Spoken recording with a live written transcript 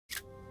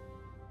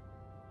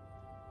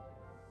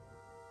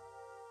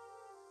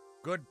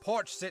Good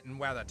porch sitting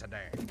weather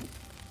today.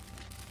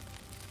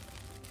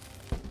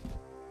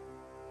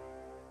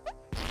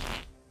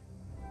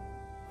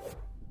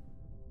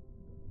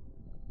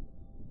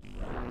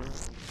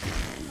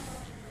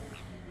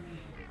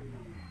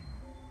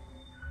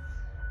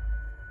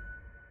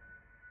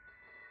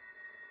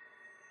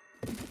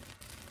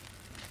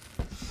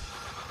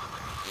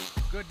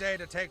 Good day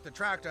to take the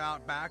tractor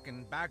out back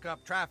and back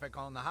up traffic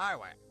on the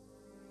highway.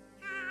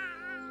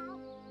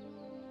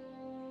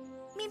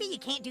 Maybe you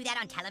can't do that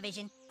on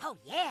television. Oh,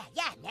 yeah,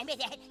 remember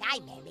that? I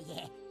remember,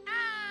 yeah.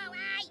 Oh,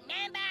 I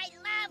remember, I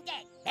loved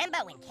it. Remember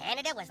when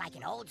Canada was like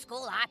an old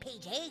school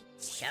RPG?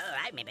 Sure,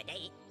 I remember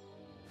that.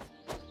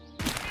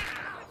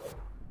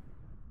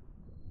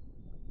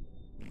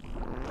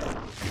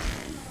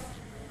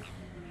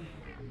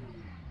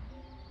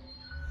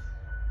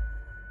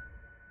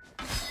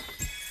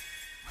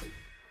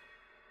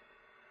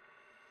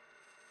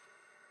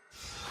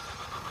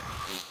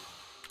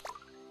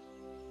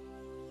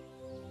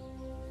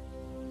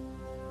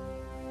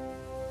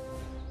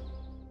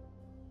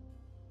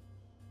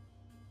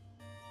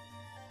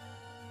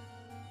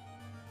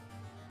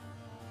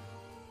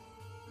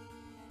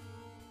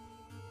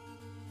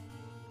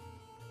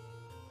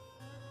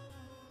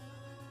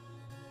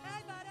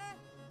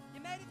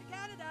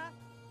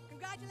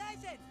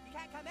 Congratulations! You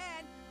can't come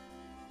in.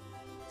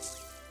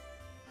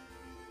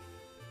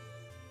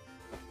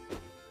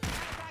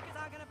 Firecrackers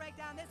aren't gonna break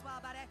down this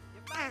wall, buddy.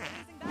 You're fighting a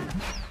losing battle.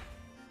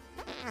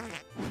 Oh,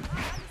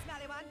 that's a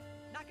smelly one.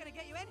 Not gonna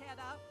get you in here,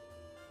 though.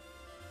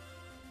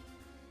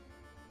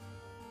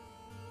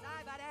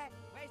 Sorry, buddy.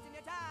 Wasting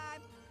your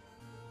time.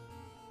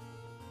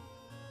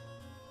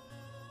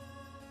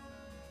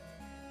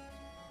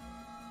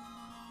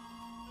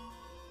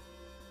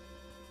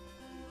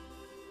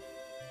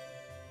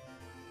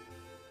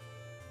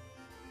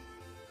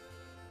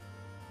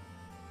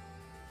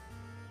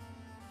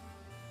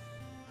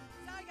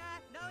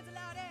 No one's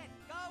allowed in.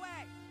 Go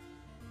away.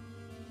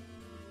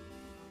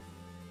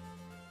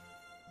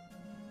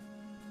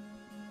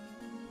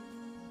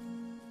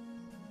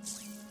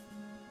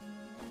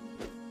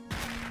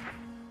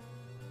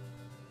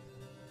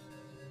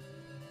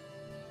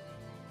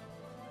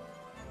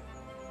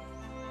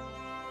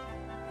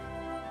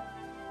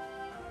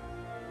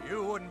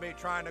 You wouldn't be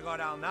trying to go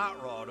down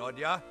that road, would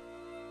ya?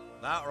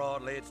 That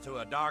road leads to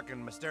a dark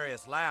and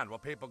mysterious land where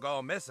people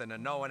go missing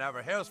and no one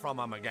ever hears from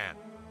them again.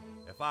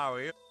 If I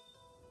were you...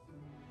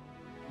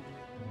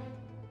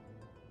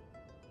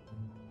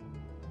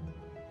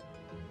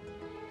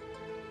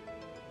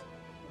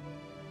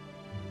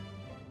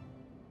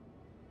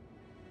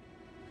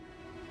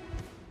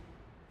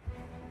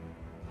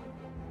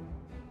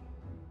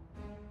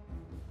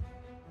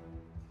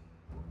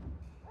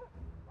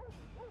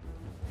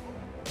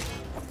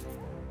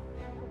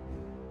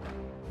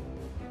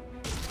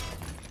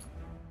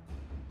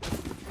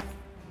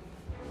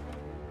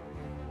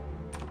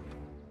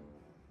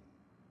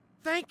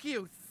 Thank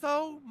you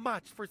so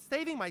much for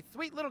saving my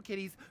sweet little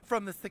kitties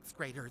from the 6th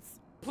graders.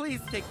 Please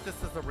take this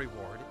as a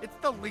reward. It's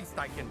the least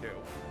I can do.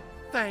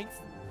 Thanks.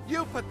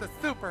 You put the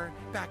super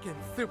back in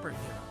superhero.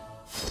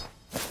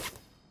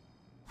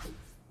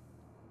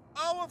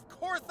 Oh, of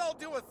course I'll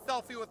do a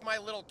selfie with my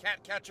little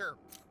cat catcher.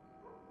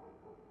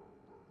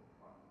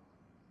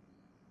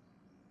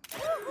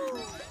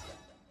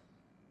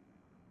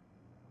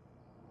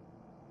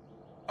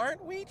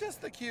 Aren't we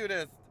just the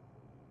cutest?